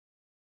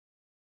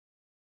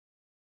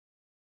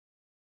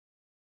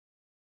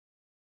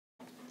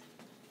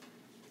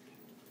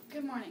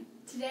Good morning.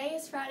 Today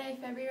is Friday,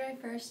 February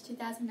 1st,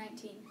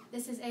 2019.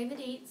 This is Ava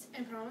Dietz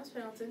and Promise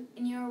Pendleton,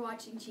 and you are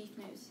watching Chief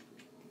News.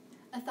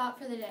 A thought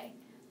for the day.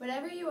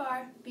 Whatever you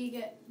are,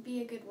 be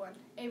a good one.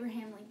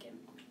 Abraham Lincoln.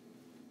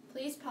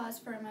 Please pause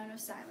for a moment of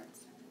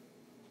silence.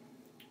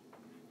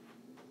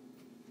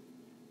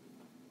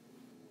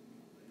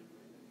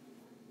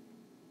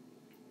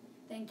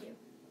 Thank you.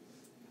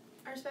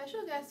 Our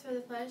special guest for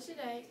the pledge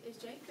today is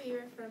Jake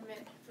Beaver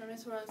from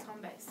Miss World's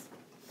home base.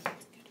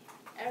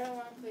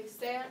 Everyone, please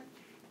stand,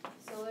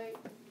 salute,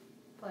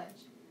 pledge.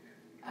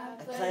 I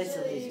pledge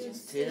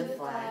allegiance to the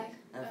flag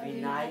of the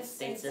United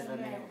States of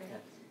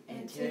America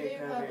and to the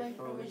republic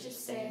for which it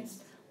stands,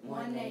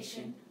 one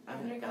nation,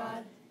 under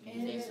God,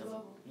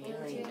 indivisible, with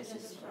liberty and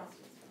justice for all.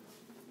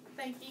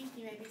 Thank you.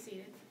 You may be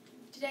seated.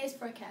 Today's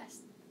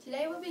forecast.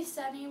 Today will be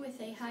sunny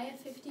with a high of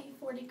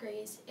 54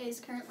 degrees. It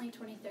is currently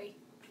 23.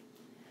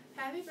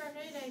 Happy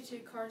birthday today to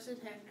Carson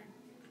Hefner.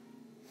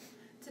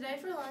 Today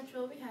for lunch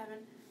we'll be having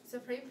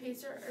supreme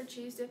pizza or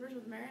cheese dippers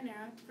with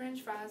marinara,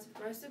 french fries,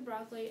 roasted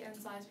broccoli, and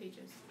sliced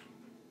peaches.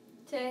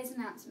 Today's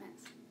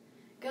announcements.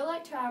 Good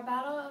luck to our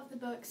Battle of the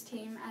Books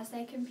team as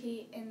they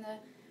compete in the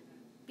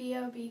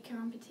BOB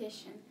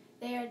competition.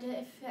 They are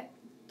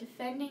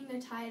defending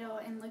the title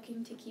and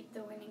looking to keep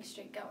the winning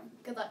streak going.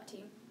 Good luck,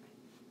 team.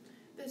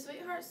 The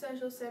Sweetheart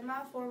Social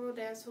semi-formal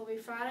dance will be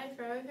Friday,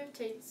 February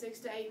 15th, 6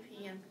 to 8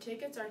 p.m.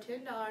 Tickets are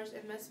 $10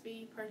 and must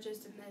be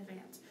purchased in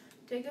advance.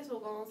 Tickets will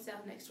go on sale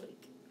next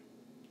week.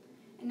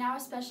 And now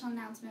a special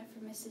announcement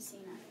from Mrs.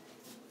 Sina.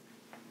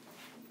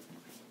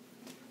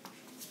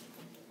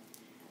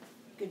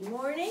 Good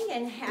morning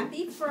and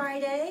happy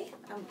Friday.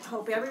 I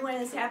hope everyone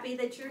is happy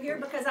that you're here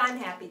because I'm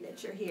happy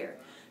that you're here.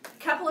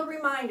 A couple of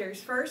reminders.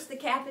 First, the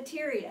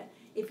cafeteria.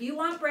 If you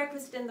want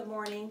breakfast in the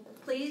morning,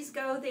 please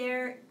go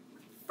there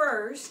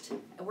first,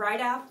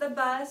 right off the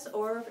bus,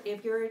 or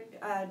if you're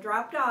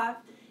dropped off,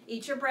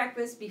 eat your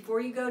breakfast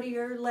before you go to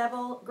your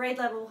grade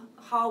level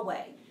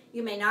hallway.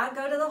 You may not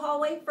go to the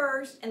hallway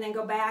first and then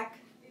go back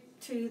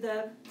to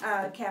the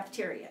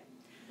cafeteria.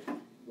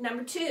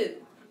 Number 2,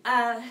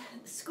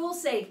 school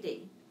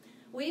safety.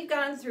 We've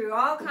gone through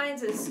all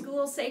kinds of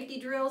school safety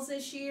drills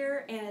this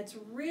year, and it's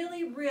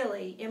really,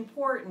 really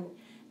important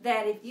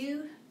that if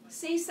you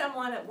see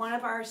someone at one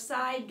of our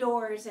side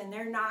doors and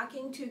they're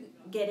knocking to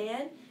get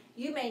in,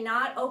 you may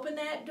not open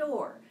that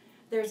door.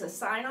 There's a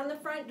sign on the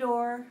front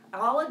door.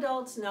 All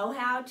adults know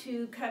how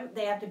to come.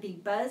 They have to be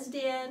buzzed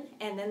in,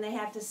 and then they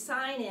have to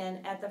sign in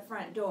at the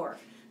front door.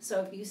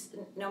 So if you,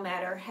 no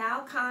matter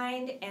how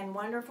kind and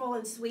wonderful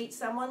and sweet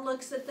someone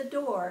looks at the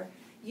door,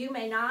 you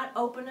may not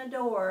open a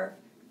door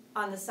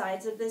on the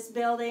sides of this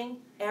building.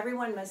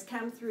 Everyone must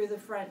come through the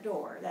front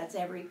door. That's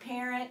every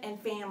parent and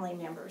family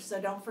member,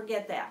 so don't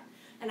forget that.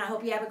 And I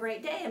hope you have a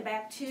great day, and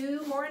back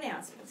to more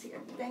announcements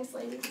here. Thanks,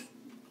 ladies.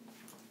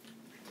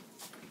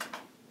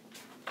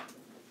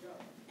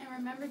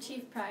 Remember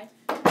Chief Pride.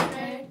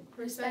 Prepared,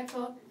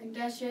 respectful,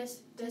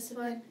 industrious,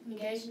 disciplined,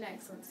 engaged in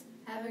excellence.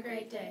 Have a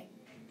great day.